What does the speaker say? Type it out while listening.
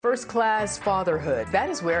First Class Fatherhood. That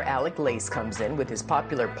is where Alec Lace comes in with his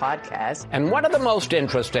popular podcast. And one of the most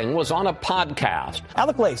interesting was on a podcast.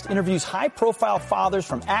 Alec Lace interviews high-profile fathers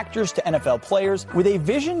from actors to NFL players with a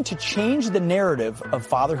vision to change the narrative of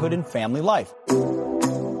fatherhood and family life.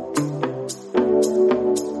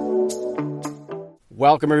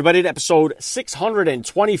 Welcome, everybody, to episode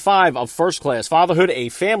 625 of First Class Fatherhood, a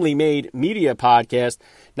family-made media podcast.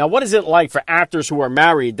 Now, what is it like for actors who are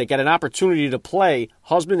married that get an opportunity to play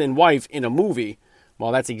husband and wife in a movie?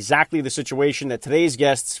 Well, that's exactly the situation that today's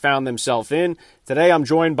guests found themselves in. Today, I'm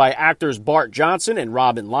joined by actors Bart Johnson and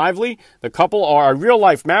Robin Lively. The couple are a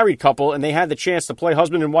real-life married couple, and they had the chance to play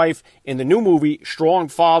husband and wife in the new movie Strong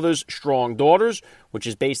Fathers, Strong Daughters, which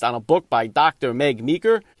is based on a book by Dr. Meg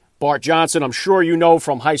Meeker. Bart Johnson, I'm sure you know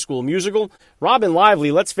from High School Musical. Robin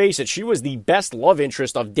Lively, let's face it, she was the best love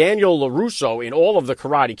interest of Daniel LaRusso in all of the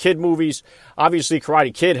Karate Kid movies. Obviously,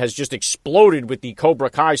 Karate Kid has just exploded with the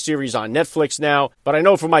Cobra Kai series on Netflix now. But I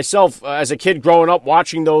know for myself, as a kid growing up,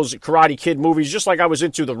 watching those Karate Kid movies, just like I was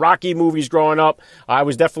into the Rocky movies growing up, I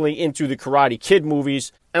was definitely into the Karate Kid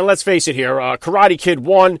movies. And let's face it here, Karate Kid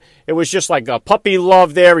 1, it was just like a puppy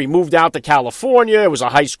love there. He moved out to California. It was a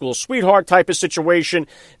high school sweetheart type of situation.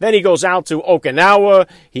 Then he goes out to Okinawa.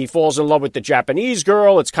 He falls in love with the Japanese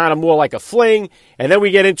girl. It's kind of more like a fling. And then we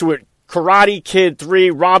get into it. Karate Kid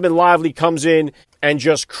 3, Robin Lively comes in and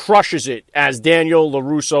just crushes it as Daniel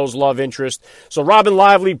LaRusso's love interest. So Robin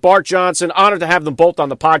Lively, Bart Johnson, honored to have them both on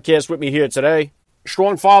the podcast with me here today.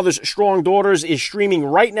 Strong Fathers, Strong Daughters is streaming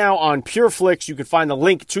right now on PureFlix. You can find the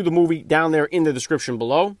link to the movie down there in the description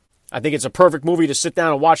below. I think it's a perfect movie to sit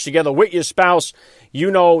down and watch together with your spouse.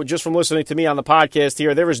 You know, just from listening to me on the podcast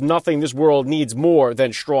here, there is nothing this world needs more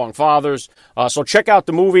than strong fathers. So check out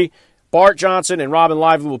the movie. Bart Johnson and Robin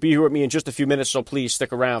Lively will be here with me in just a few minutes, so please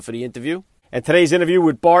stick around for the interview. And today's interview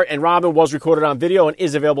with Bart and Robin was recorded on video and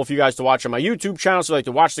is available for you guys to watch on my YouTube channel. So if you'd like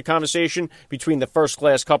to watch the conversation between the First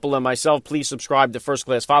Class couple and myself, please subscribe to First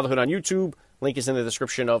Class Fatherhood on YouTube. Link is in the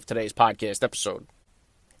description of today's podcast episode.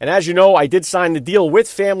 And as you know, I did sign the deal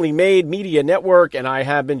with Family Made Media Network, and I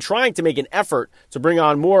have been trying to make an effort to bring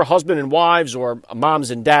on more husband and wives, or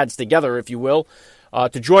moms and dads together, if you will,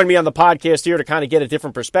 to join me on the podcast here to kind of get a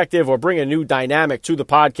different perspective or bring a new dynamic to the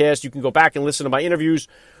podcast. You can go back and listen to my interviews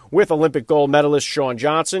with Olympic gold medalist Shawn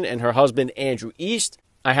Johnson and her husband Andrew East.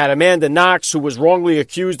 I had Amanda Knox, who was wrongly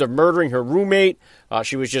accused of murdering her roommate.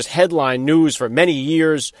 She was just headline news for many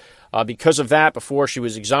years because of that before she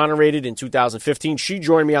was exonerated in 2015. She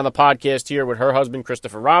joined me on the podcast here with her husband,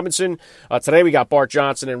 Christopher Robinson. Today we got Bart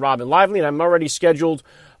Johnson and Robin Lively, and I'm already scheduled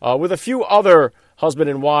with a few other husband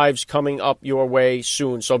and wives coming up your way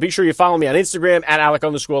soon. So be sure you follow me on Instagram at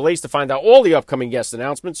Alec_Lace to find out all the upcoming guest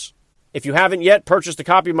announcements. If you haven't yet purchased a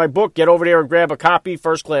copy of my book, get over there and grab a copy,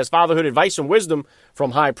 First Class Fatherhood, Advice and Wisdom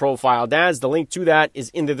from High-Profile Dads. The link to that is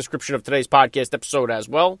in the description of today's podcast episode as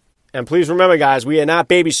well. And please remember, guys, we are not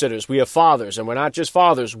babysitters. We are fathers, and we're not just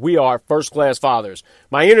fathers. We are first-class fathers.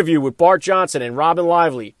 My interview with Bart Johnson and Robin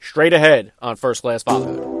Lively, straight ahead on First Class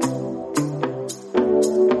Fatherhood.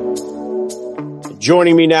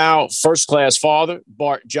 Joining me now, first-class father,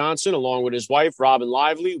 Bart Johnson, along with his wife, Robin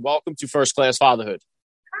Lively. Welcome to First Class Fatherhood.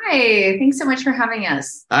 Hi, thanks so much for having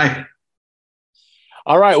us. Hi.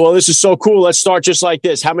 All right, well, this is so cool. Let's start just like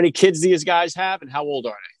this. How many kids do you guys have, and how old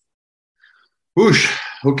are they? Whoosh.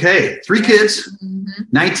 Okay, 3 kids,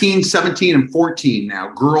 19, 17, and 14 now.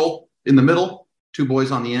 Girl in the middle, 2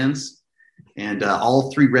 boys on the ends, and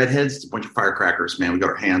all 3 redheads. It's a bunch of firecrackers, man. We got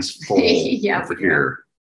our hands full over here.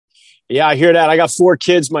 Yeah, I hear that. I got 4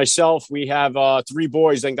 kids myself. We have 3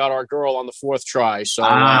 boys, then got our girl on the 4th try. So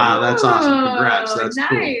that's awesome. Congrats. That's nice.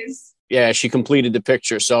 Cool. Yeah, she completed the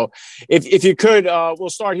picture. So if you could, we'll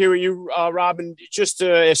start here with you, Robin. Just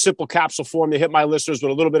a simple capsule form to hit my listeners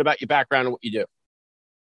with a little bit about your background and what you do.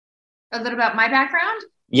 A little about my background?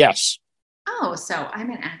 Yes. Oh, so I'm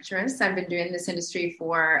an actress. I've been doing this industry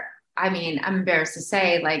for, I'm embarrassed to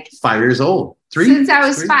say, like 5 years old. 3? Since I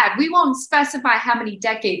was 5. We won't specify how many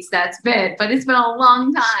decades that's been, but it's been a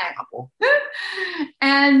long time.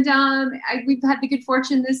 And we've had the good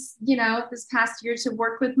fortune this past year to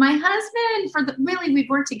work with my husband we've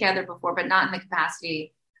worked together before, but not in the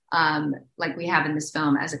capacity like we have in this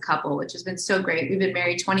film as a couple, which has been so great. We've been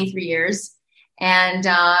married 23 years, and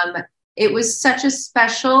it was such a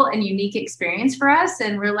special and unique experience for us.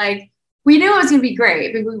 And we're like, we knew it was going to be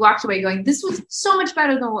great, but we walked away going, this was so much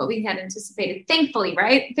better than what we had anticipated. Thankfully,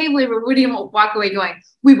 right? Thankfully, we wouldn't walk away going,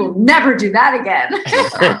 we will never do that again.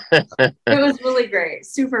 It was really great.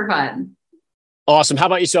 Super fun. Awesome. How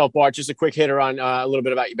about yourself, Bart? Just a quick hitter on a little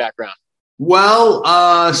bit about your background.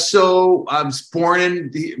 Well, so I was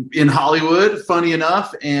born in Hollywood, funny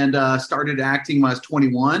enough, and started acting when I was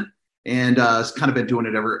 21, and kind of been doing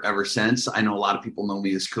it ever since. I know a lot of people know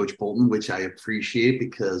me as Coach Bolton, which I appreciate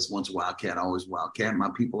because once a Wildcat, always a Wildcat. My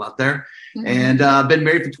people out there, and been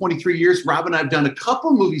married for 23 years. Robin and I have done a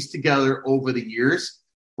couple movies together over the years.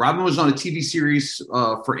 Robin was on a TV series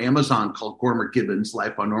for Amazon called Gormer Gibbons,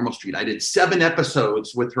 Life on Normal Street. I did 7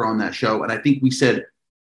 episodes with her on that show, and I think we said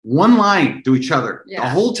one line to each other the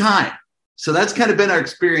whole time. So that's kind of been our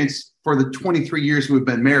experience for the 23 years we've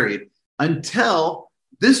been married until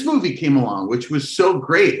this movie came along, which was so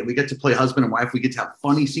great. And we get to play husband and wife. We get to have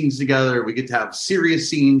funny scenes together. We get to have serious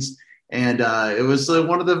scenes. And it was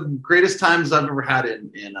one of the greatest times I've ever had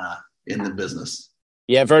in the business.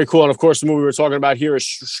 Yeah, very cool. And of course, the movie we're talking about here is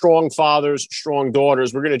Strong Fathers, Strong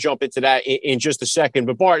Daughters. We're going to jump into that in just a second.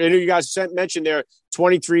 But Bart, I know you guys mentioned there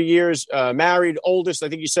 23 years married, oldest, I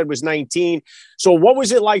think you said was 19. So what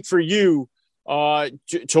was it like for you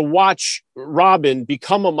to watch Robin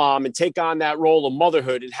become a mom and take on that role of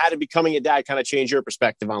motherhood? And how did becoming a dad kind of change your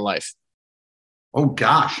perspective on life? Oh,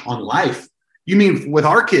 gosh, on life. You mean with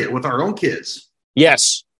our own kids?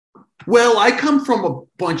 Yes. Well, I come from a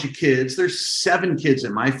bunch of kids. There's 7 kids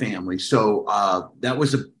in my family. So that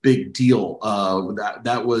was a big deal.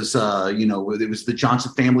 That was, it was the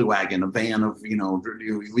Johnson family wagon, a van of,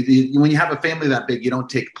 when you have a family that big, you don't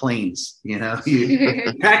take planes, you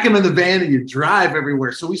pack them in the van and you drive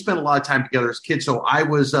everywhere. So we spent a lot of time together as kids. So I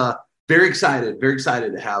was very excited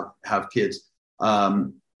to have kids.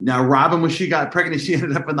 Now, Robin, when she got pregnant, she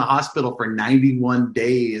ended up in the hospital for 91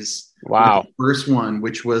 days. Wow. The first one,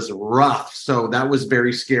 which was rough. So that was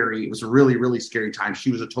very scary. It was a really, really scary time. She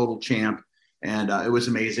was a total champ and it was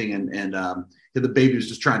amazing. And the baby was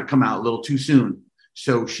just trying to come out a little too soon.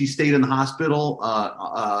 So she stayed in the hospital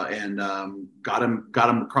and got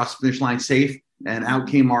him across the finish line safe. And out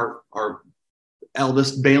came our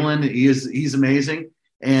eldest, Balin. He's amazing.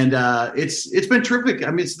 And it's been terrific. I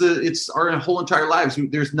mean, it's our whole entire lives.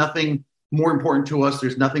 There's nothing more important to us.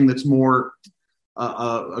 There's nothing that's more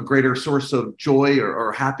a greater source of joy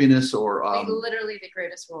or happiness or literally the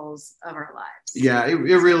greatest roles of our lives. Yeah, it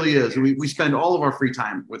really is. We spend all of our free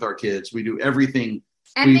time with our kids. We do everything.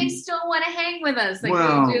 And they still want to hang with us. We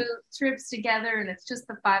do trips together and it's just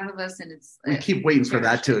the 5 of us. And we keep waiting for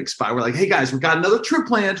that to expire. We're like, hey guys, we've got another trip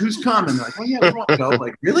planned. Who's coming? They're like, oh yeah, we want to go.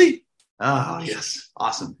 Like, really? Oh, yes.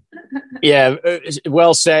 Awesome. Yeah,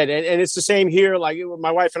 well said. And it's the same here. Like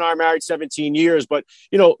my wife and I are married 17 years, but,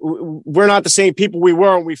 we're not the same people we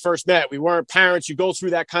were when we first met. We weren't parents. You go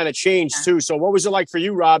through that kind of change too. So what was it like for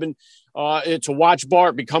you, Robin, to watch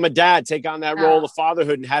Bart become a dad, take on that role of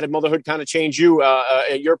fatherhood, and how did motherhood kind of change you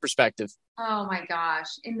at your perspective? Oh, my gosh.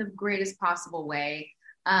 In the greatest possible way.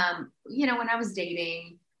 When I was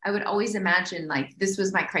dating, I would always imagine like this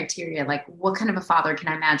was my criteria. Like, what kind of a father can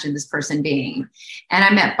I imagine this person being? And I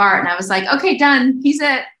met Bart and I was like, okay, done. He's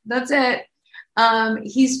it. That's it.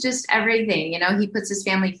 He's just everything. He puts his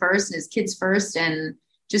family first and his kids first. And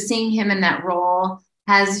just seeing him in that role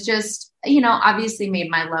has just, obviously made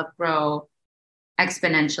my love grow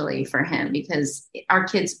exponentially for him because our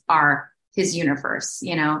kids are his universe.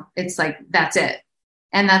 It's like, that's it.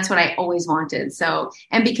 And that's what I always wanted. So,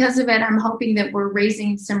 and because of it, I'm hoping that we're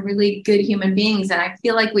raising some really good human beings. And I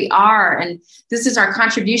feel like we are. And this is our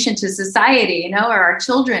contribution to society, or our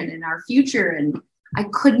children and our future. And I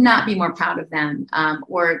could not be more proud of them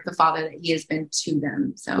or the father that he has been to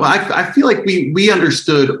them. So, well, I feel like we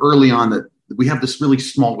understood early on that we have this really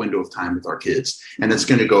small window of time with our kids and it's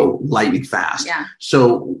going to go lightning fast. Yeah.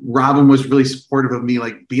 So Robin was really supportive of me,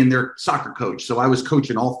 like being their soccer coach. So I was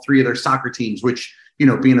coaching all 3 of their soccer teams, which,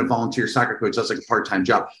 being a volunteer soccer coach, that's like a part-time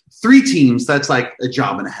job. 3 teams, that's like a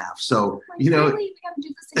job and a half. So, really? We have to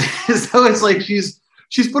do this so it's like she's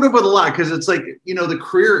put up with a lot because it's like, the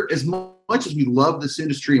career, as much as we love this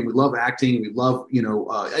industry and we love acting, we love,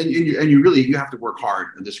 and you have to work hard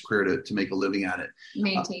in this career to make a living at it.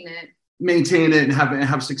 Maintain it and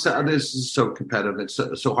have success. This is so competitive. It's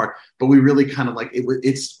so hard, but we really kind of like it.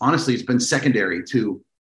 It's honestly, it's been secondary to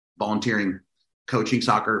volunteering, coaching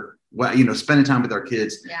soccer, spending time with our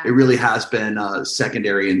kids. Yeah. It really has been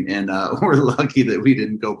secondary and we're lucky that we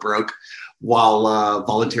didn't go broke while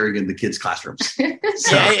volunteering in the kids' classrooms.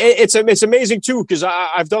 So. Yeah, it's amazing too, because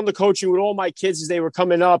I've done the coaching with all my kids as they were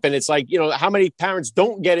coming up, and it's like, how many parents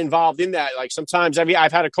don't get involved in that? Like sometimes,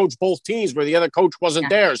 I've had to coach both teams where the other coach wasn't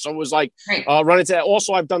there, so it was like run into that.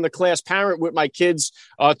 Also, I've done the class parent with my kids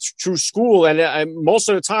through school, and most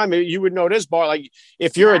of the time, you would know this, Bart, like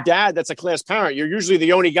if you're a dad that's a class parent, you're usually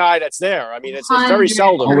the only guy that's there. I mean, it's very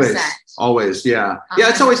seldom. Always, yeah. Yeah,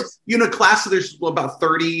 it's always, class, there's about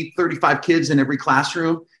 30, 35 kids kids in every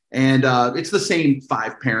classroom. And it's the same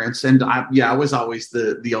 5 parents. And I was always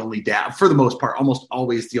the only dad for the most part, almost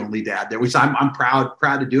always the only dad there, which I'm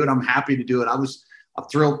proud to do it. I'm happy to do it. I'm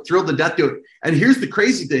thrilled to death to it. And here's the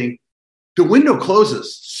crazy thing. The window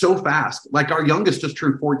closes so fast. Like our youngest just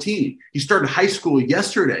turned 14. He started high school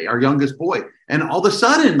yesterday, our youngest boy. And all of a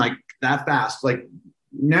sudden, like that fast, like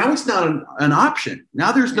now it's not an option.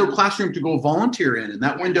 Now there's no classroom to go volunteer in. And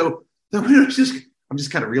that window just, I'm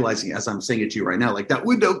just kind of realizing as I'm saying it to you right now, like that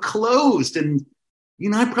window closed. And,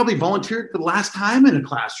 I probably volunteered for the last time in a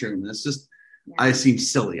classroom. It's just, I seem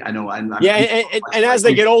silly. I know. I'm and as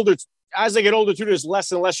they get older, too, there's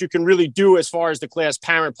less and less you can really do as far as the class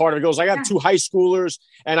parent part of it goes. I got 2 high schoolers,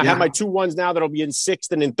 and I have my 2 ones now that'll be in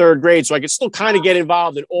 6th and in 3rd grade, so I can still kind of get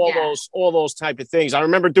involved in all those type of things. I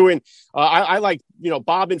remember doing, I like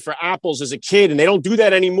bobbing for apples as a kid, and they don't do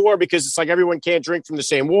that anymore because it's like everyone can't drink from the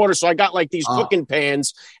same water. So I got like these cooking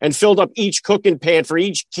pans and filled up each cooking pan for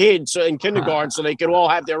each kid in kindergarten, so they could all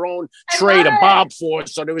have their own tray to bob for,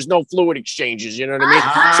 so there was no fluid exchanges. You know what I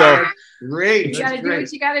mean? So great. You got to do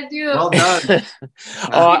what you got to do. Well done.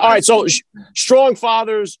 All right. So strong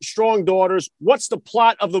fathers, strong daughters. What's the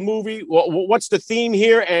plot of the movie? What's the theme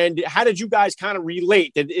here? And how did you guys kind of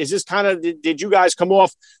relate? Did you guys come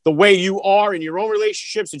off the way you are in your own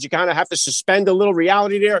relationships? Did you kind of have to suspend a little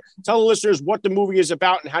reality there? Tell the listeners what the movie is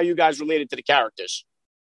about and how you guys related to the characters.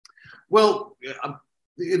 Well,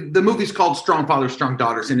 the movie's called Strong Fathers, Strong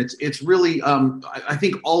Daughters, and it's really I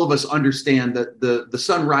think all of us understand that the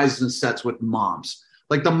sun rises and sets with moms.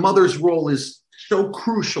 Like the mother's role is so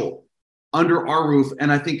crucial under our roof,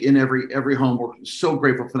 and I think in every home. We're so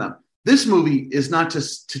grateful for them. This movie is not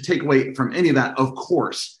just to take away from any of that, of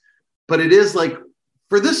course, but it is like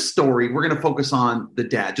for this story, we're going to focus on the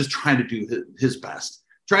dad just trying to do his best,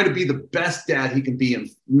 trying to be the best dad he can be, and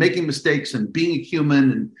making mistakes and being a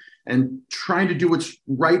human and trying to do what's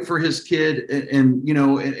right for his kid,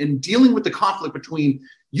 and dealing with the conflict between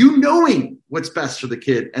knowing what's best for the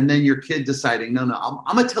kid and then your kid deciding, no,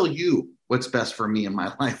 I'm going to tell you what's best for me in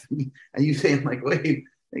my life. And you say, like, wait,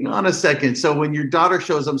 hang on a second. So when your daughter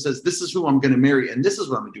shows up and says, this is who I'm going to marry and this is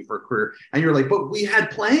what I'm going to do for a career, and you're like, but we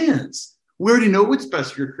had plans. We already know what's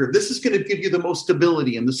best for your career. This is going to give you the most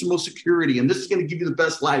stability and this is the most security, and this is going to give you the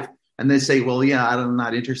best life. And they say, well, yeah, I'm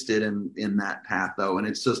not interested in that path, though. And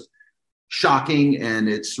it's just shocking, and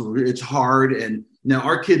it's hard. And now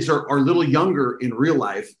our kids are a little younger in real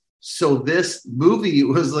life. So this movie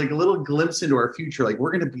was like a little glimpse into our future. Like,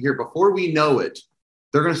 we're going to be here before we know it.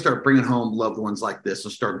 They're going to start bringing home loved ones like this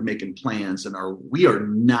and start making plans. And we are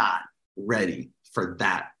not ready for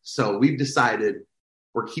that. So we've decided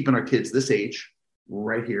we're keeping our kids this age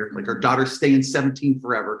right here. Like, our daughter's staying 17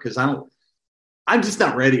 forever because I'm just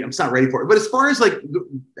not ready. I'm just not ready for it. But as far as like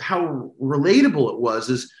how relatable it was,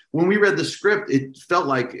 is when we read the script, it felt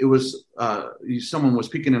like it was someone was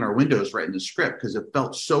peeking in our windows writing the script, because it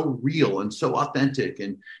felt so real and so authentic.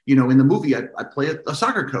 And, in the movie, I play a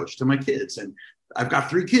soccer coach to my kids, and I've got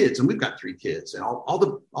 3 kids and we've got 3 kids, and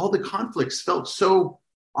all the conflicts felt so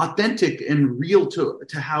authentic and real to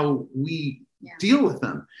how we deal with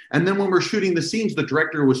them. And then when we're shooting the scenes, the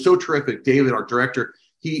director was so terrific. David, our director,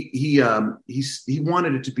 he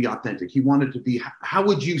wanted it to be authentic. He wanted it to be, how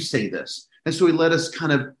would you say this? And so he let us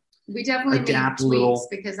kind of we definitely adapt made a little, tweaks,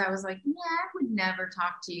 because I was like, I would never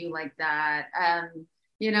talk to you like that.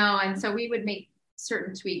 And so we would make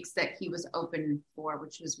certain tweaks that he was open for,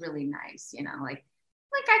 which was really nice. Like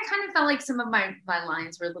I kind of felt like some of my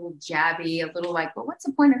lines were a little jabby, a little like, well, what's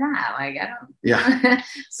the point of that? Like, I don't. Yeah.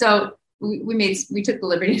 So we took the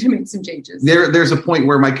liberty to make some changes. There's a point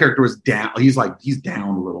where my character was down. He's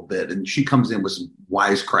down a little bit, and she comes in with some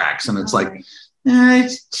wisecracks, and it's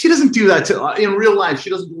she doesn't do that in real life. She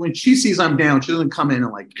doesn't. When she sees I'm down, she doesn't come in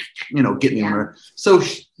and get me. So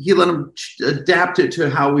he let him adapt it to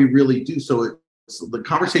how we really do. So the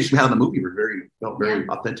conversation we had in the movie felt very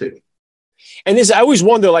authentic. And I always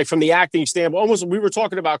wonder, like, from the acting standpoint, almost we were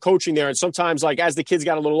talking about coaching there. And sometimes, like, as the kids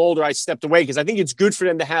got a little older, I stepped away because I think it's good for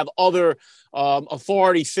them to have other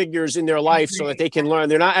authority figures in their life so that they can learn.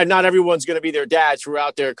 Not everyone's going to be their dad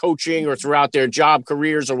throughout their coaching or throughout their job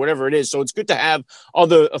careers or whatever it is. So it's good to have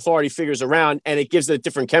other authority figures around, and it gives it a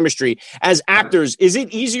different chemistry. As actors, is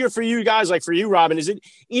it easier for you guys, like for you, Robin, is it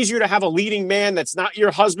easier to have a leading man that's not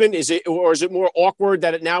your husband? Or is it more awkward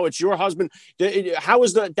that now it's your husband? How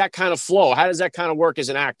is that kind of flow? How does that kind of work as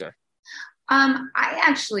an actor? I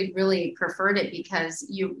actually really preferred it, because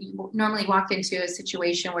you normally walk into a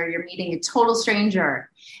situation where you're meeting a total stranger,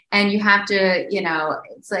 and you have to,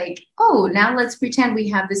 it's like, oh, now let's pretend we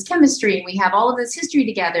have this chemistry and we have all of this history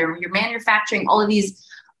together, and you're manufacturing all of these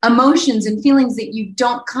emotions and feelings that you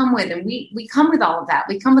don't come with. And we come with all of that.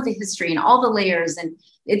 We come with the history and all the layers, and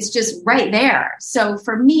it's just right there. So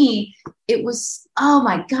for me, it was, oh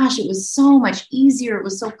my gosh, it was so much easier. It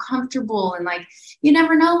was so comfortable. And like, you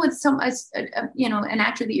never know with an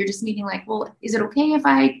actor that you're just meeting, like, well, is it okay if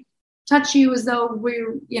I touch you as though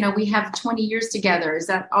we have 20 years together? Is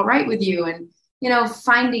that all right with you? And,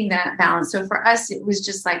 finding that balance. So for us, it was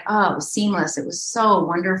just like, oh, it was seamless. It was so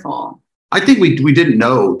wonderful. I think we didn't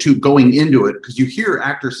know too going into it, because you hear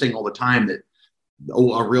actors saying all the time that,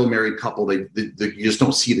 a real married couple, they you just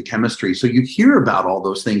don't see the chemistry. So you hear about all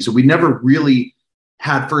those things. So we never really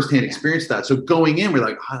had firsthand experience that. So going in, we're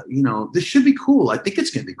like, this should be cool. I think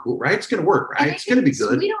it's going to be cool, right? It's going to work, right? It's going to be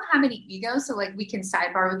good. We don't have any ego. So like we can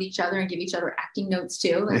sidebar with each other and give each other acting notes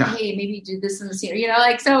too. Like, hey, maybe do this in the scene,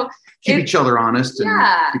 so keep each other honest and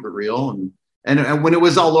keep it real. And when it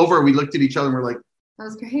was all over, we looked at each other and we're like, that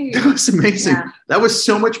was great. That was amazing. Yeah. That was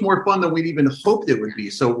so much more fun than we'd even hoped it would be.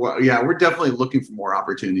 So we're definitely looking for more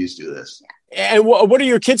opportunities to do this. Yeah. And what do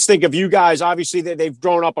your kids think of you guys? Obviously, they've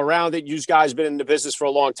grown up around it. You guys have been in the business for a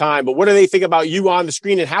long time. But what do they think about you on the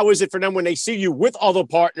screen? And how is it for them when they see you with other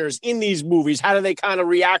partners in these movies? How do they kind of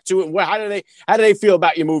react to it? How do they feel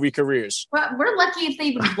about your movie careers? Well, we're lucky if they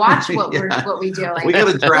even watch what we do. Like, we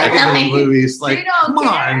got to drag into the movies. Like, come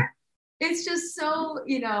on. It's just so,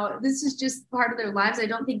 this is just part of their lives. I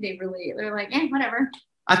don't think they're like, whatever.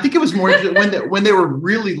 I think it was more when they were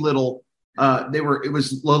really little, it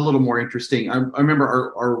was a little more interesting. I remember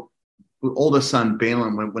our oldest son,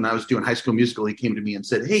 Balin, when I was doing High School Musical, he came to me and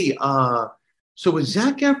said, hey, so is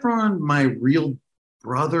Zac Efron my real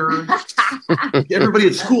brother? Everybody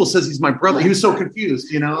at school says he's my brother. He was so confused,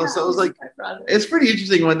 So I was like, it's pretty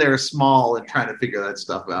interesting when they're small and trying to figure that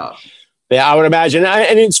stuff out. Yeah, I would imagine.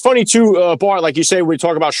 And it's funny, too, Bart, like you say, we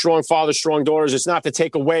talk about strong fathers, strong daughters. It's not to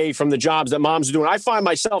take away from the jobs that moms are doing. I find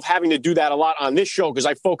myself having to do that a lot on this show because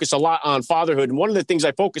I focus a lot on fatherhood. And one of the things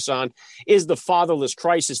I focus on is the fatherless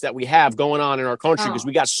crisis that we have going on in our country because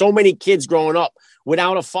we got so many kids growing up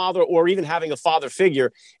without a father or even having a father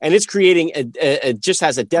figure. And it's creating it just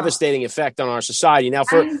has a devastating effect on our society. Now,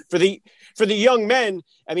 for the young men,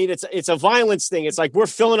 I mean, it's a violence thing. It's like we're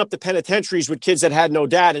filling up the penitentiaries with kids that had no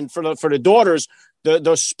dad. And for the daughters,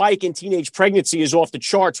 the spike in teenage pregnancy is off the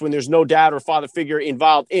charts when there's no dad or father figure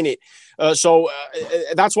involved in it. So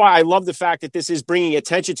that's why I love the fact that this is bringing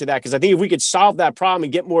attention to that, because I think if we could solve that problem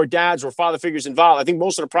and get more dads or father figures involved, I think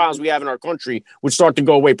most of the problems we have in our country would start to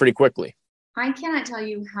go away pretty quickly. I cannot tell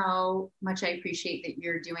you how much I appreciate that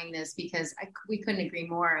you're doing this, because we couldn't agree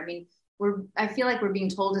more. I mean, I feel like we're being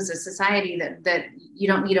told as a society that you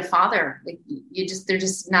don't need a father. Like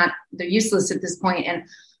they're useless at this point. And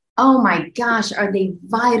oh my gosh, are they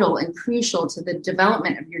vital and crucial to the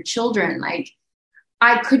development of your children? Like,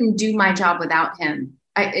 I couldn't do my job without him.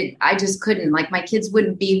 I just couldn't. Like, my kids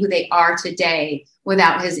wouldn't be who they are today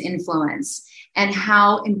without his influence. And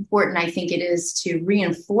how important I think it is to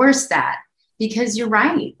reinforce that, because you're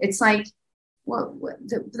right. It's like,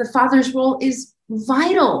 the father's role is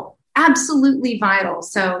vital. Absolutely vital.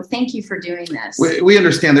 So thank you for doing this. We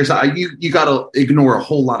understand you got to ignore a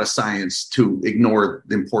whole lot of science to ignore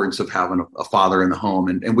the importance of having a father in the home.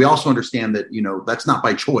 And we also understand that, that's not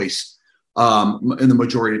by choice in the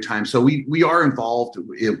majority of time. So we are involved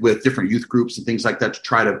with different youth groups and things like that to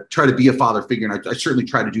try to be a father figure. And I certainly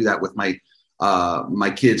try to do that with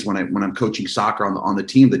my kids when I'm coaching soccer on the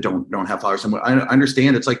team that don't have fathers. And I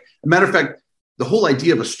understand it's like, a matter of fact, the whole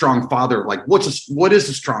idea of a strong father, like what is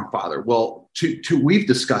a strong father? Well, we've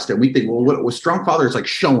discussed it. We think, well, what a strong father is like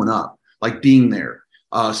showing up, like being there,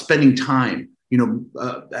 spending time,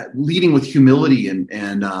 leading with humility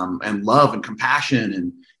and love and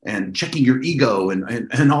compassion and checking your ego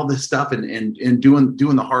and all this stuff and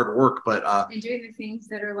doing the hard work, but and doing the things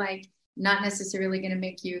that are like not necessarily going to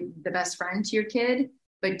make you the best friend to your kid,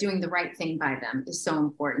 but doing the right thing by them is so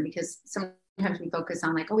important, because sometimes we focus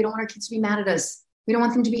on like, we don't want our kids to be mad at us. We don't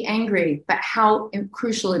want them to be angry, but how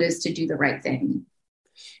crucial it is to do the right thing.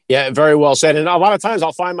 Yeah, very well said. And a lot of times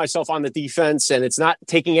I'll find myself on the defense, and it's not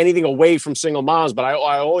taking anything away from single moms, but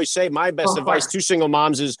I always say my best advice to single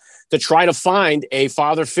moms is to try to find a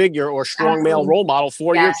father figure or strong male role model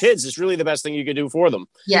for your kids. It's really the best thing you can do for them.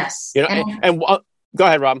 Yes. Go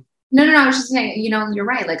ahead, Rob. No. I was just saying, you're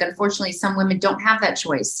right. Like, unfortunately, some women don't have that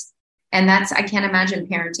choice. And I can't imagine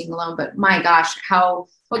parenting alone, but my gosh,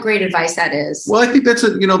 what great advice that is. Well, I think that's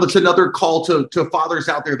another call to fathers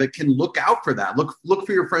out there that can look out for that. Look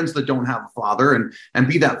for your friends that don't have a father and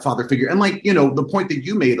be that father figure. And the point that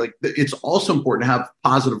you made, it's also important to have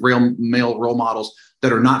positive male role models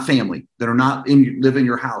that are not family, that are not live in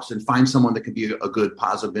your house, and find someone that can be a good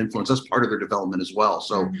positive influence. That's part of their development as well.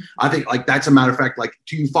 So I think that's a matter of fact,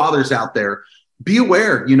 to you fathers out there, be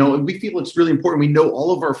aware, we feel it's really important. We know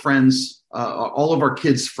all of our friends, all of our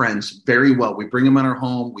kids' friends very well. We bring them in our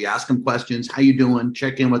home. We ask them questions. How you doing?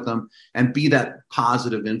 Check in with them and be that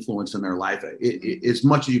positive influence in their life as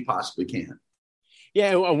much as you possibly can.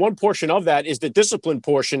 Yeah, and one portion of that is the discipline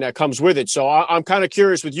portion that comes with it. So I'm kind of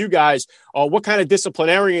curious with you guys, what kind of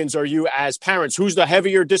disciplinarians are you as parents? Who's the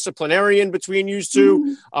heavier disciplinarian between you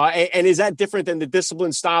two? And is that different than the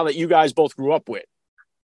discipline style that you guys both grew up with?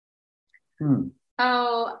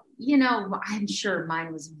 Oh, I'm sure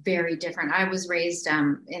mine was very different. I was raised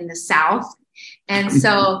in the South. And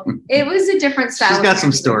so it was a different style. She's got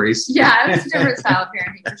some stories. Yeah, it was a different style of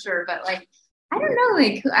parenting for sure. But I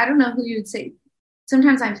don't know who you would say.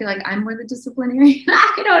 Sometimes I feel like I'm more the disciplinarian.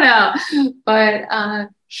 I don't know. But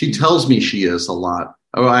she tells me she is a lot.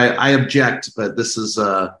 Oh, I object, but this is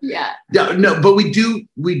yeah. No, but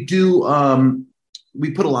we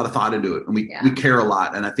put a lot of thought into it, and we care a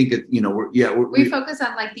lot. And I think we focus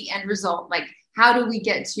on the end result. How do we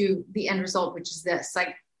get to the end result, which is this?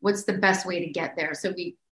 What's the best way to get there? So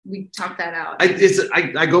we talk that out.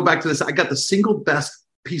 I go back to this. I got the single best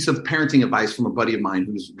piece of parenting advice from a buddy of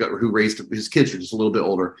mine who raised his kids who are just a little bit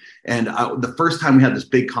older. And the first time we had this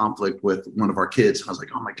big conflict with one of our kids, I was like,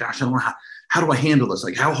 oh my gosh, I don't know how do I handle this?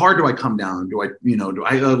 How hard do I come down? Do I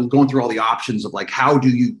going through all the options of how do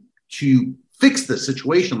you fix this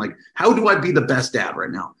situation? How do I be the best dad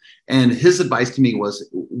right now? And his advice to me was,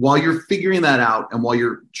 while you're figuring that out and while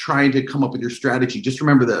you're trying to come up with your strategy, just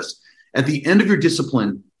remember this: at the end of your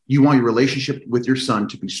discipline, you want your relationship with your son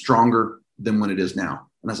to be stronger than when it is now.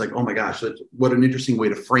 And I was like, oh my gosh, what an interesting way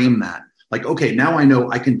to frame that. Okay, now I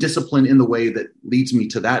know I can discipline in the way that leads me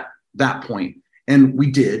to that point. And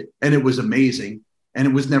we did, and it was amazing. And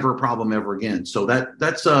it was never a problem ever again. So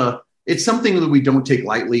that's it's something that we don't take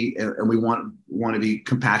lightly, and we want to be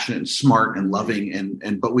compassionate and smart and loving,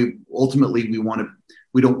 but we ultimately want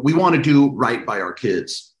to do right by our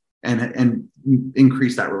kids and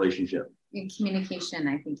increase that relationship. And communication,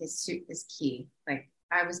 I think, is key.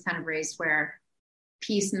 I was kind of raised where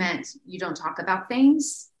peace meant you don't talk about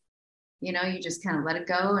things, you just kind of let it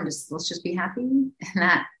go and let's just be happy. And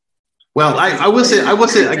that. Well, I will say,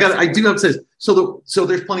 I do have to say, so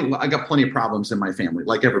there's I got plenty of problems in my family,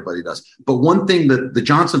 like everybody does. But one thing that the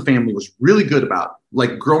Johnson family was really good about,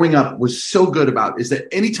 growing up was so good about, is that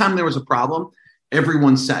anytime there was a problem,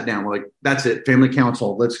 everyone sat down. We're like, that's it, family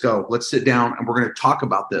council, let's go. Let's sit down and we're going to talk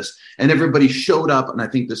about this. And everybody showed up. And I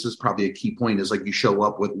think this is probably a key point, is you show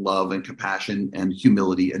up with love and compassion and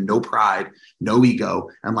humility and no pride, no ego.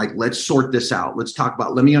 And let's sort this out. Let's talk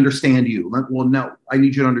about, let me understand you. Well, no, I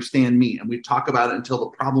need you to understand me. And we talk about it until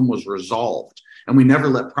the problem was resolved. And we never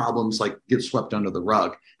let problems get swept under the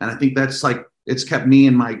rug. And I think that's it's kept me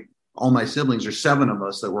and all my siblings, or 7 of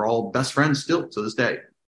us, that we're all best friends still to this day.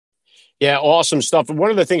 Yeah, awesome stuff. And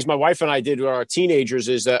one of the things my wife and I did with our teenagers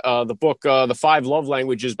is that the book, The 5 Love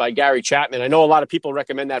Languages by Gary Chapman. I know a lot of people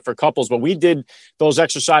recommend that for couples, but we did those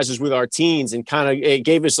exercises with our teens, and it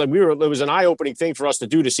gave us, it was an eye-opening thing for us to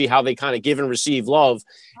do, to see how they kind of give and receive love.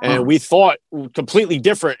 And we thought completely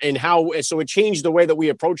different in how, so it changed the way that we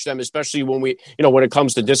approach them, especially when when it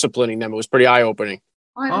comes to disciplining them. It was pretty eye-opening.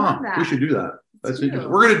 Oh, I love that. We should do that. That's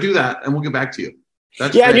interesting. We're going to do that, and we'll get back to you.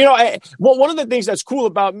 That's yeah, great. and one of the things that's cool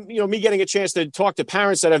about me getting a chance to talk to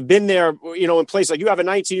parents that have been there, in place, you have a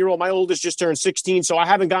 19-year-old. My oldest just turned 16, so I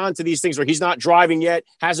haven't gone to these things where he's not driving yet,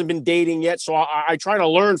 hasn't been dating yet. So I try to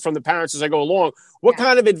learn from the parents as I go along. What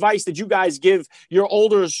kind of advice did you guys give your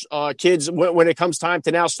older kids when it comes time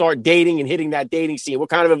to now start dating and hitting that dating scene? What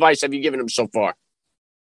kind of advice have you given them so far?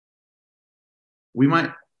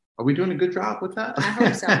 Are we doing a good job with that? I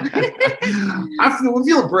hope so. I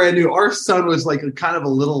feel brand new. Our son was kind of a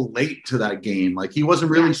little late to that game. He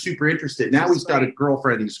wasn't really super interested. Now he's got a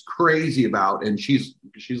girlfriend he's crazy about, and she's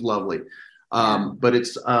lovely. But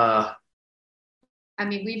it's we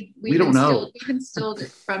don't know. We've instilled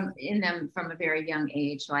in them from a very young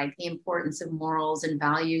age, the importance of morals and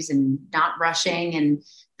values and not rushing and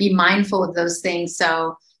be mindful of those things.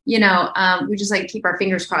 So, we just keep our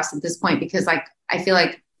fingers crossed at this point, because I feel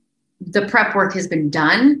like the prep work has been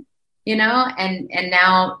done, and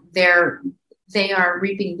now they are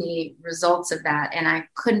reaping the results of that. And I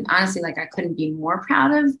couldn't be more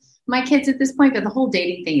proud my kids at this point, but the whole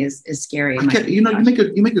dating thing is scary. You make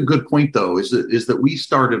a good point though, is that we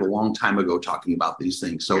started a long time ago talking about these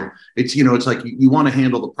things. So it's like you want to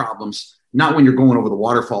handle the problems, not when you're going over the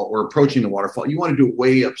waterfall or approaching the waterfall. You want to do it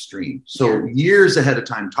way upstream. So years ahead of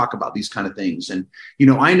time, talk about these kind of things. And,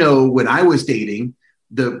 I know when I was dating,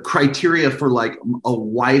 the criteria for like a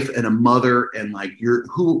wife and a mother and like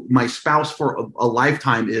who my spouse for a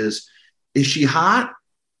lifetime is she hot?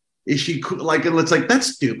 Is she like, and it's like,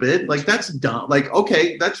 that's stupid. Like, that's dumb. Like,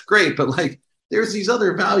 okay, that's great. But like, there's these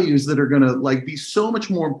other values that are going to like be so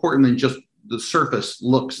much more important than just the surface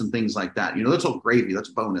looks and things like that. That's all gravy. That's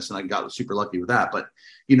bonus. And I got super lucky with that. But,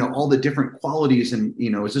 all the different qualities and,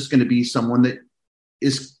 is this going to be someone that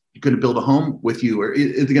is going to build a home with you, or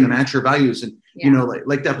is it going to match your values? And,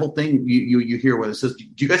 like that whole thing you hear when it says, do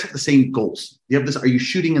you guys have the same goals? Do you have this? Are you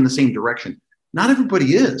shooting in the same direction? Not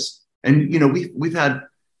everybody is. And, we've had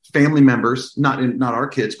family members, not our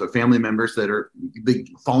kids, but family members they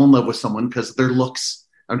fall in love with someone because their looks,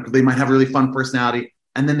 they might have a really fun personality.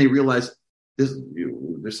 And then they realize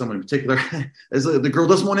there's someone in particular, the girl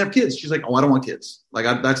doesn't want to have kids. She's like, oh, I don't want kids. Like,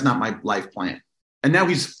 that's not my life plan. And now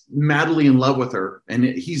he's madly in love with her and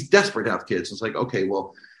he's desperate to have kids. It's like, okay,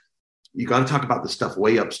 well, you got to talk about this stuff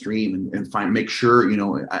way upstream and make sure,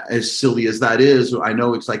 as silly as that is, I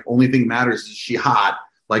know it's like only thing matters is she hot.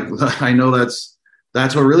 Like, I know that's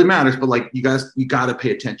what really matters, but like you got to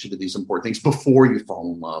pay attention to these important things before you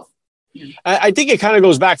fall in love. I think it kind of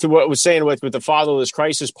goes back to what I was saying with the fatherless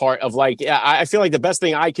crisis part of like, I feel like the best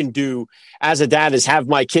thing I can do as a dad is have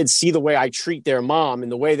my kids see the way I treat their mom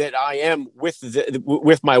and the way that I am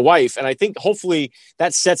with my wife. And I think hopefully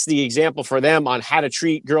that sets the example for them on how to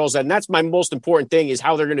treat girls. And that's my most important thing, is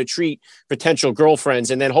how they're going to treat potential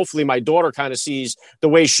girlfriends. And then hopefully my daughter kind of sees the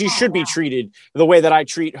way she should be treated, the way that I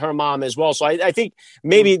treat her mom as well. So I think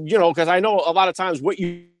maybe, because I know a lot of times what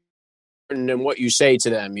you and what you say to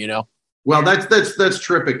them, Well, that's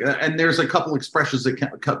terrific. And there's a couple expressions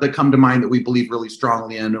that come to mind that we believe really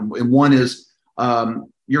strongly in. And one is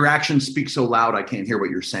your actions speak so loud, I can't hear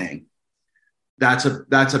what you're saying. That's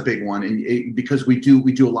a big one. And because we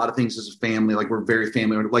do a lot of things as a family, like we're very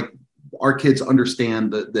family, like our kids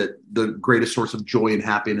understand that the greatest source of joy and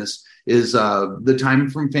happiness is the time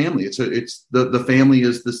from family. It's the family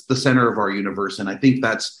is the center of our universe. And I think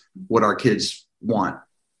that's what our kids want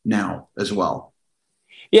now as well.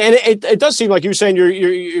 Yeah, and it does seem like you were saying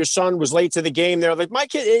your son was late to the game there. Like my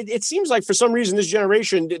kid, it seems like for some reason this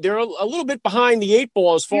generation, they're a little bit behind the eight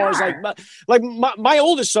ball as far as like my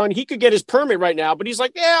oldest son, he could get his permit right now, but he's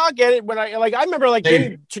like, yeah, I'll get it. When I remember like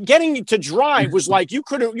getting to drive was like you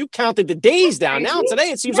counted the days down. Now today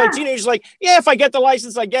it seems like teenagers like, yeah, if I get the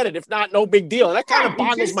license, I get it. If not, no big deal. And that kind of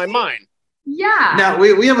boggles my mind. Yeah. Now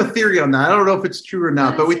we have a theory on that. I don't know if it's true or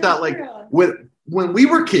not, but we thought like when we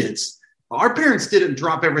were kids, our parents didn't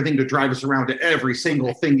drop everything to drive us around to every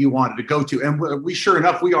single thing you wanted to go to. And we sure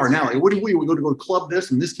enough, we are now. Like, what do we go to club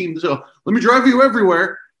this and this team? So let me drive you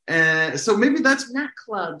everywhere. And so maybe that's not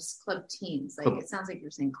club teams. Like it sounds like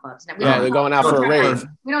you're saying clubs. No, they're going out for a rave.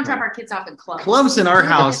 We don't drop our kids off in clubs. Clubs in our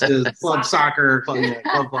house is club soccer, club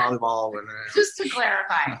volleyball. Just to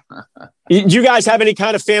clarify. Do you guys have any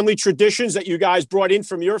kind of family traditions that you guys brought in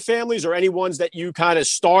from your families, or any ones that you kind of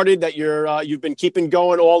started that you've been keeping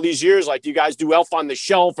going all these years? Like, do you guys do Elf on the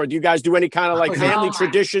Shelf, or do you guys do any kind of like family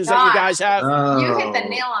traditions that you guys have? You hit the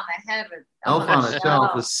nail on the head with Elf on the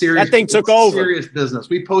Shelf is serious. That thing took over. Serious business.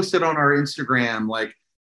 We posted on our Instagram, like,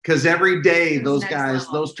 because every day those guys,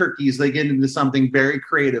 those turkeys, they get into something very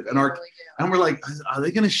creative, and we're like, are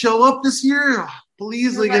they going to show up this year?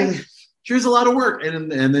 Please, here's a lot of work,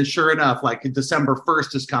 and then sure enough, like December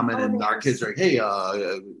 1st is coming, and our kids are like, hey,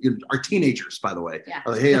 our teenagers, by the way,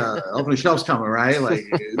 are like, hey, Elf on the Shelf's coming, right? Like,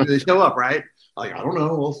 they show up, right? Like, I don't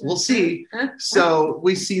know, we'll see. So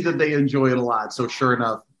we see that they enjoy it a lot. So sure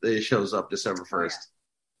enough, it shows up December 1st.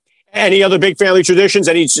 Any other big family traditions?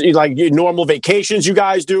 Any like normal vacations you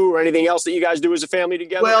guys do, or anything else that you guys do as a family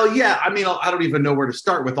together? Well, yeah. I mean, I don't even know where to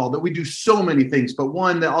start with all that. We do so many things, but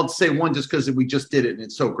I'll say one just because we just did it and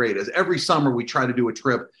it's so great. Is every summer we try to do a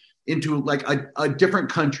trip into like a different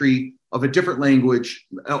country of a different language,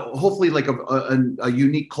 hopefully like a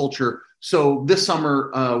unique culture. So this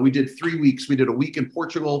summer we did 3 weeks. We did a week in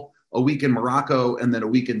Portugal, a week in Morocco, and then a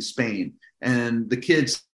week in Spain. And the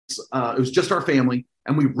kids, it was just our family.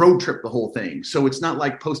 And we road trip the whole thing. So it's not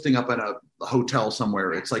like posting up at a hotel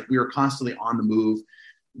somewhere. It's like we are constantly on the move,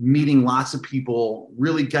 meeting lots of people,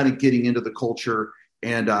 really kind of getting into the culture.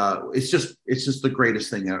 And it's just the greatest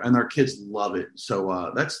thing. And our kids love it.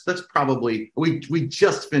 So that's probably, we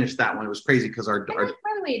just finished that one. It was crazy because our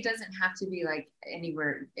way, it doesn't have to be like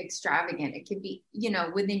anywhere extravagant. It could be,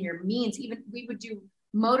 within your means. Even we would do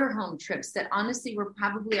motorhome trips that honestly were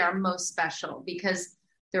probably our most special, because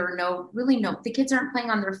there were the kids aren't playing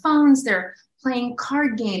on their phones. They're playing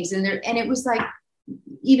card games, and it was like,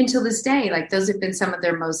 even till this day, like those have been some of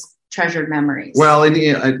their most treasured memories. Well, and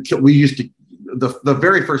we used to, the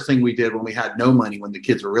very first thing we did when we had no money, when the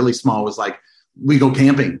kids were really small, was like, we go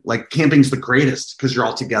camping. Like, camping's the greatest because you're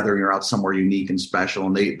all together and you're out somewhere unique and special.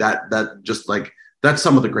 And that's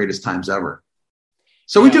some of the greatest times ever.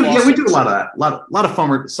 So we do a lot of that, a lot of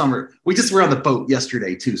fun summer. We just were on the boat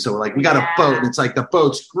yesterday too. So like, we got a boat, and it's like, the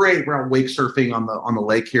boat's great. We're out wake surfing on the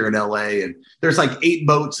lake here in LA, and there's like 8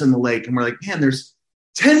 boats in the lake, and we're like, man, there's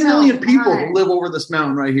 10 million people who live over this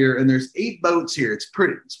mountain right here, and there's 8 boats here. It's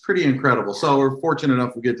pretty incredible. So we're fortunate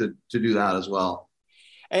enough we get to do that as well.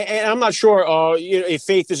 And I'm not sure, if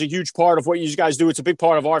faith is a huge part of what you guys do. It's a big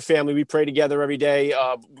part of our family. We pray together every day.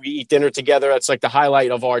 We eat dinner together. That's like the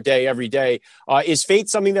highlight of our day every day. Is faith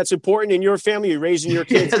something that's important in your family? You're raising your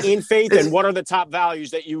kids in faith, and what are the top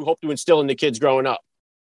values that you hope to instill in the kids growing up?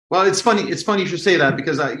 Well, it's funny you should say that,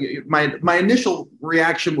 because my initial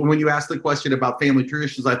reaction when you asked the question about family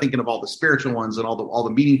traditions, I'm thinking of all the spiritual ones and all the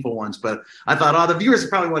meaningful ones. But I thought, the viewers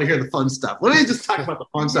probably want to hear the fun stuff. Let me just talk about the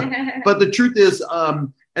fun stuff. But the truth is,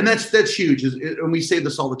 and that's huge. And we say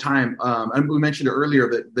this all the time. And we mentioned it earlier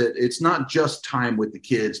that it's not just time with the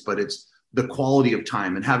kids, but it's the quality of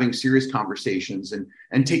time and having serious conversations and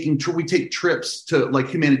we take trips to, like,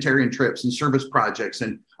 humanitarian trips and service projects.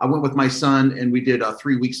 And I went with my son, and we did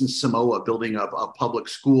 3 weeks in Samoa, building a public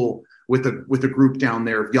school with a group down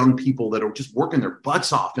there of young people that are just working their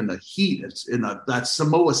butts off in the heat, in that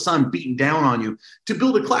Samoa sun beating down on you, to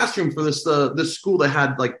build a classroom for this school that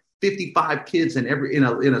had like 55 kids in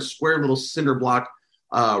a square little cinder block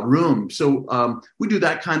room. So we do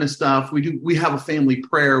that kind of stuff. We have a family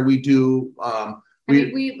prayer. We do. I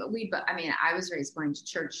was raised going to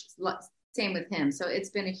church. Same with him. So it's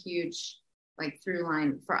been a huge through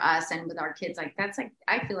line for us, and with our kids. I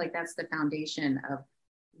feel like that's the foundation of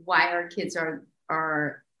why our kids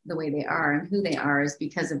are the way they are and who they are, is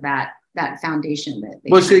because of that foundation that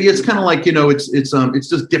they it's kind of like, it's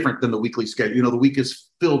just different than the weekly schedule. The week is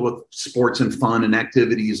filled with sports and fun and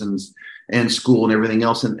activities and school and everything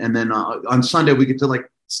else. And then on Sunday we get to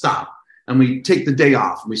stop, and we take the day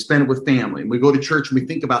off, and we spend it with family, and we go to church, and we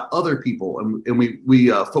think about other people, and we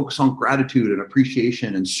focus on gratitude and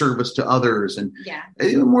appreciation and service to others, and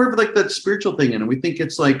more of that spiritual thing. And we think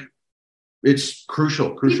it's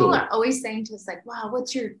crucial. People are always saying to us wow,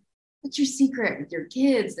 what's your secret with your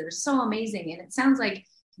kids? They're so amazing. And it sounds like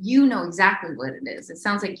you know exactly what it is. It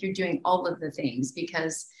sounds like you're doing all of the things,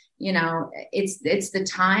 because it's the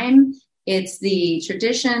time, it's the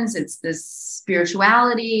traditions, it's the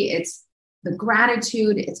spirituality, it's the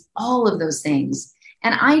gratitude, it's all of those things.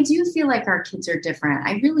 And I do feel like our kids are different.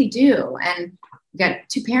 I really do. And we got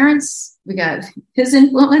 2 parents, we got his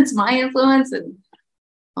influence, my influence, and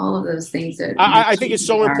all of those things that I think it's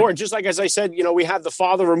so important. Just like, as I said, we have the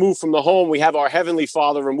Father removed from the home. We have our Heavenly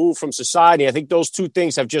Father removed from society. I think those 2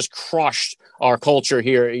 things have just crushed our culture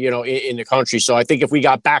here, in the country. So I think if we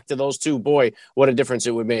got back to those 2, boy, what a difference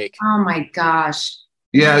it would make. Oh my gosh.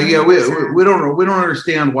 Yeah. We don't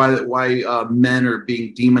understand why men are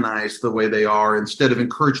being demonized the way they are, instead of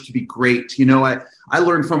encouraged to be great. I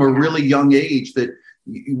learned from a really young age that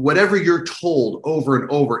whatever you're told over and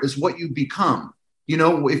over is what you become.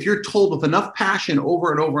 If you're told with enough passion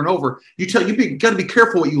over and over and over, you got to be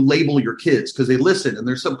careful what you label your kids, because they listen, and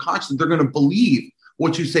they're subconscious. They're going to believe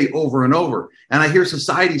what you say over and over. And I hear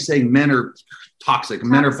society saying men are toxic,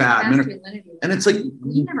 men are bad, and it's like,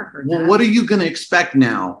 well, what are you going to expect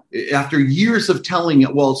now after years of telling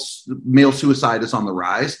it? Well, male suicide is on the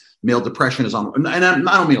rise. Male depression is on, and I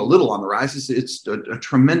don't mean a little on the rise. It's a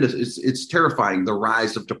tremendous. It's terrifying, the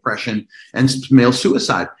rise of depression and male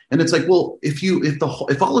suicide. And it's like, well,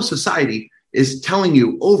 if all of society is telling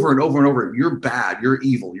you over and over and over, you're bad, you're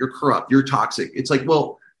evil, you're corrupt, you're toxic. It's like,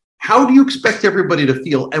 well, how do you expect everybody to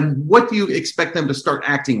feel, and what do you expect them to start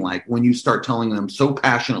acting like when you start telling them so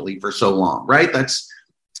passionately for so long? Right?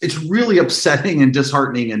 It's really upsetting and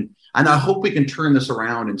disheartening. And I hope we can turn this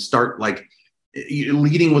around and start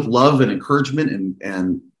leading with love and encouragement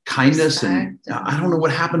and kindness. Respect. And I don't know what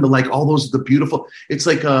happened to all those, the beautiful, it's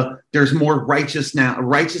like there's more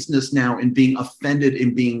righteousness now in being offended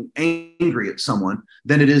and being angry at someone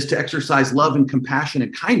than it is to exercise love and compassion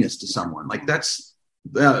and kindness to someone. That's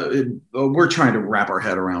we're trying to wrap our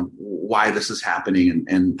head around why this is happening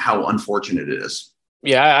and how unfortunate it is.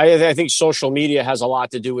 Yeah, I think social media has a lot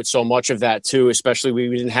to do with so much of that too, especially we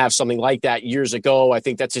didn't have something like that years ago. I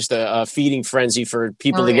think that's just a feeding frenzy for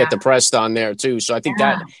people to get depressed on there too. So I think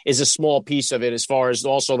that is a small piece of it, as far as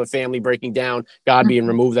also the family breaking down, God being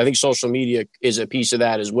removed. I think social media is a piece of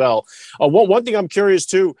that as well. One thing I'm curious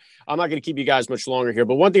too, I'm not going to keep you guys much longer here,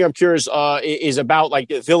 but one thing I'm curious is about like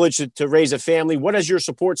the Village to raise a family. What has your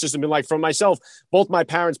support system been like? For myself, both my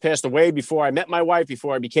parents passed away before I met my wife,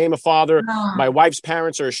 before I became a father. My wife's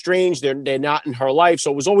parents are estranged. They're not in her life.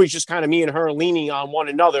 So it was always just kind of me and her leaning on one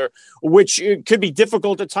another, which could be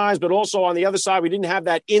difficult at times, but also on the other side, we didn't have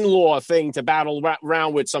that in-law thing to battle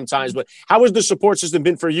around with sometimes. But how has the support system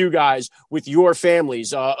been for you guys with your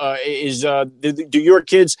families? Do your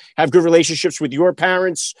kids have good relationships with your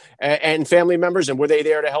parents and family members, and were they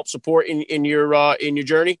there to help support in your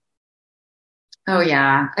journey? Oh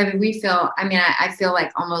yeah. I mean, I feel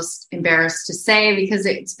like almost embarrassed to say, because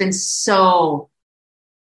it's been so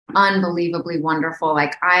unbelievably wonderful.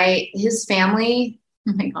 Like his family,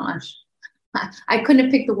 oh my gosh, I couldn't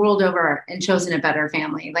have picked the world over and chosen a better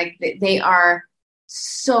family. Like they are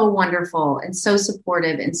so wonderful and so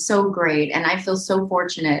supportive and so great. And I feel so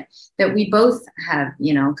fortunate that we both have,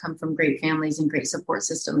 come from great families and great support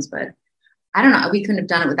systems, but I don't know, we couldn't have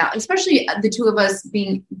done it without, especially the two of us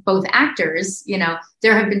being both actors.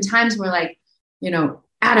 There have been times where like,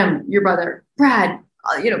 Adam, your brother, Brad,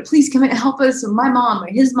 please come in and help us, or my mom or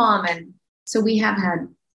his mom. And so we have had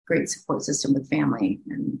great support system with family.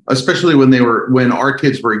 And especially when our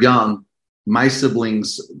kids were young, my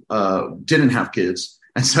siblings didn't have kids.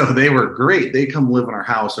 And so they were great. They come live in our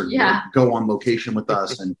house or go on location with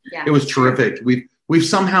us. And it was terrific. We've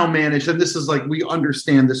somehow managed, and this is like, we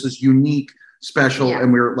understand this is unique, special.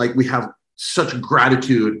 And we have such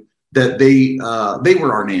gratitude that they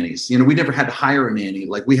were our nannies. We never had to hire a nanny.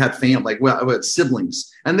 Like we had we had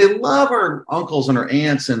siblings, and they love our uncles and our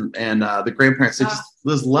aunts and the grandparents. They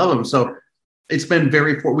just love them. So it's been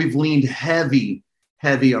we've leaned heavy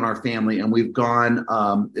on our family, and we've gone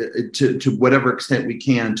to whatever extent we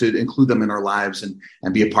can to include them in our lives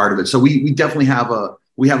and be a part of it. So we definitely have a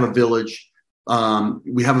village.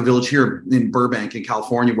 We have a village here in Burbank in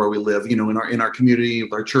California where we live, in our community,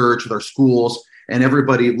 with our church, with our schools, and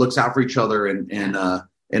everybody looks out for each other. And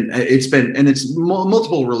it's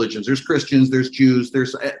multiple religions. There's Christians, there's Jews,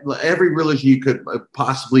 there's every religion you could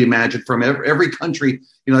possibly imagine from every country.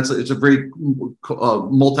 It's a very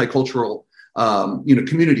multicultural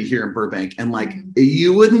community here in Burbank, and like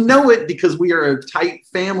you wouldn't know it because we are a tight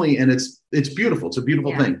family, and it's beautiful. It's a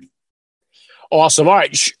beautiful thing. Awesome. All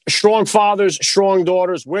right. Strong Fathers, Strong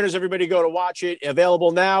Daughters. Where does everybody go to watch it?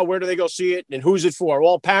 Available now. Where do they go see it? And who's it for?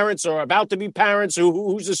 All parents or about to be parents?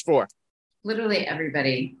 Who's this for? Literally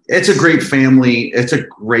everybody. It's a great family. It's a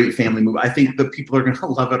great family movie. I think the people are going to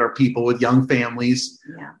love it are people with young families.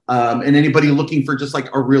 Yeah. And anybody looking for just like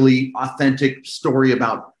a really authentic story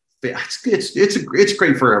about it's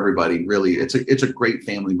great for everybody. Really. It's a great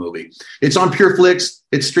family movie. It's on PureFlix.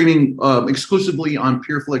 It's streaming exclusively on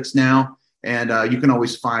PureFlix now. And you can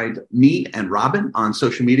always find me and Robin on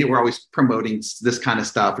social media. We're always promoting this kind of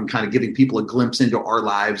stuff and kind of giving people a glimpse into our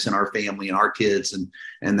lives and our family and our kids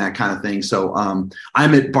and that kind of thing. So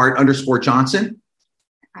I'm at Bart_Johnson.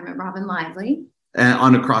 I'm at Robin Lively.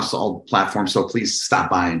 And across all platforms. So please stop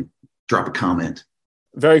by and drop a comment.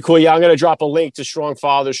 Very cool. Yeah, I'm going to drop a link to Strong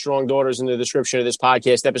Fathers, Strong Daughters in the description of this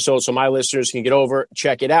podcast episode so my listeners can get over,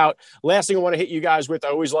 check it out. Last thing I want to hit you guys with, I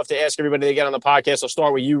always love to ask everybody to get on the podcast. I'll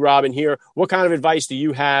start with you, Robin, here. What kind of advice do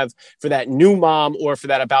you have for that new mom or for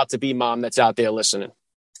that about-to-be mom that's out there listening?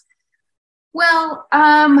 Well,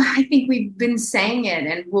 I think we've been saying it,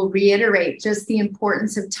 and we'll reiterate just the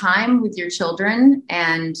importance of time with your children.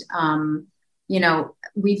 And,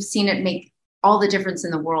 we've seen it make all the difference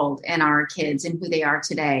in the world and our kids and who they are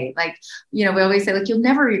today. Like, we always say, like, you'll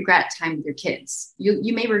never regret time with your kids.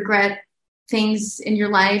 You may regret things in your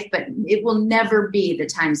life, but it will never be the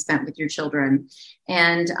time spent with your children.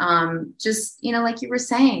 And just, like you were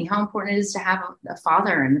saying, how important it is to have a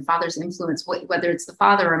father, and the father's influence, whether it's the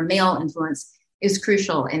father or male influence, is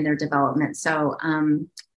crucial in their development. So,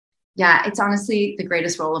 it's honestly the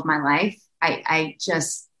greatest role of my life.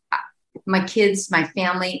 My kids, my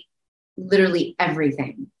family, literally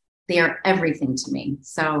everything. They are everything to me.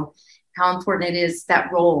 So how important it is,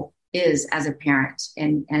 that role is as a parent,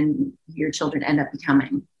 and your children end up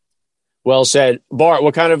becoming. Well said. Bart,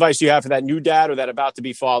 what kind of advice do you have for that new dad or that about to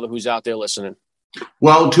be father who's out there listening?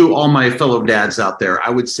 Well, to all my fellow dads out there, I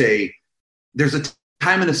would say there's a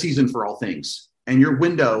time and a season for all things, and your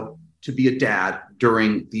window to be a dad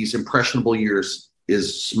during these impressionable years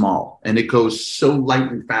is small, and it goes so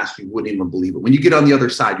lightning fast you wouldn't even believe it. When you get on the other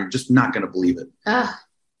side, you're just not going to believe it.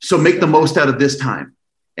 So make the most out of this time.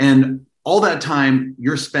 And all that time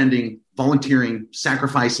you're spending volunteering,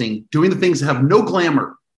 sacrificing, doing the things that have no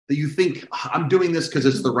glamour, that you think, I'm doing this because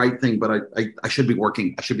it's the right thing, but I should be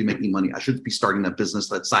working. I should be making money. I should be starting that business,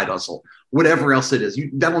 that side hustle, whatever else it is.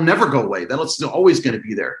 That'll never go away. That's still always going to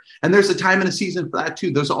be there. And there's a time and a season for that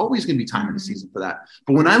too. There's always going to be time and a season for that.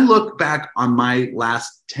 But when I look back on my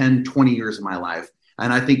last 10, 20 years of my life,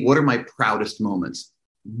 and I think, what are my proudest moments?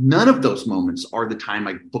 None of those moments are the time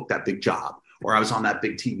I booked that big job, or I was on that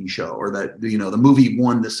big TV show, or that, the movie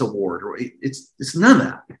won this award, or it's none of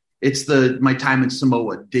that. It's my time in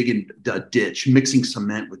Samoa, digging a ditch, mixing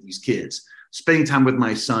cement with these kids, spending time with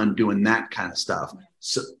my son, doing that kind of stuff.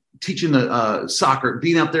 So teaching the soccer,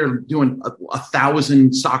 being out there doing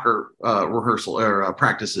 1,000 soccer rehearsal or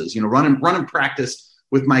practices, running practice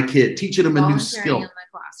with my kid, teaching him a new skill. In the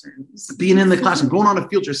classrooms. Being in the classroom, going on a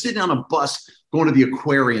field trip, sitting on a bus, going to the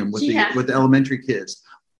aquarium with the elementary kids.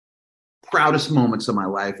 Proudest moments of my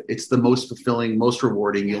life. It's the most fulfilling, most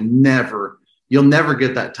rewarding. You'll never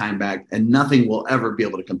get that time back, and nothing will ever be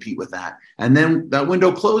able to compete with that. And then that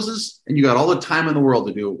window closes, and you got all the time in the world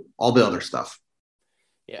to do all the other stuff.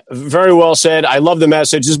 Yeah, very well said. I love the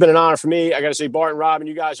message. This has been an honor for me. I got to say, Bart and Robin,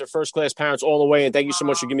 you guys are first-class parents all the way, and thank you so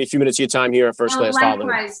much for giving me a few minutes of your time here at First Class Fatherhood.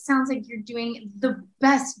 Likewise. Sounds like you're doing the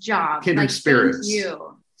best job. Kindred spirits. Thank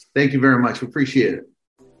you. Thank you very much. We appreciate it.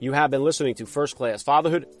 You have been listening to First Class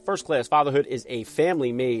Fatherhood. First Class Fatherhood is a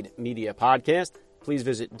family-made media podcast. Please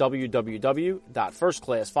visit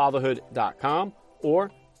www.firstclassfatherhood.com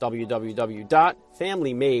or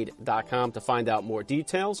www.familymade.com to find out more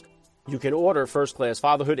details. You can order First Class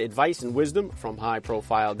Fatherhood advice and wisdom from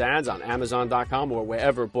high-profile dads on Amazon.com or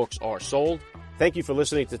wherever books are sold. Thank you for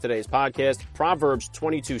listening to today's podcast. Proverbs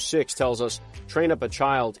 22:6 tells us, train up a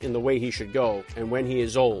child in the way he should go, and when he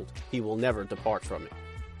is old, he will never depart from it.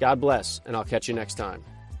 God bless, and I'll catch you next time.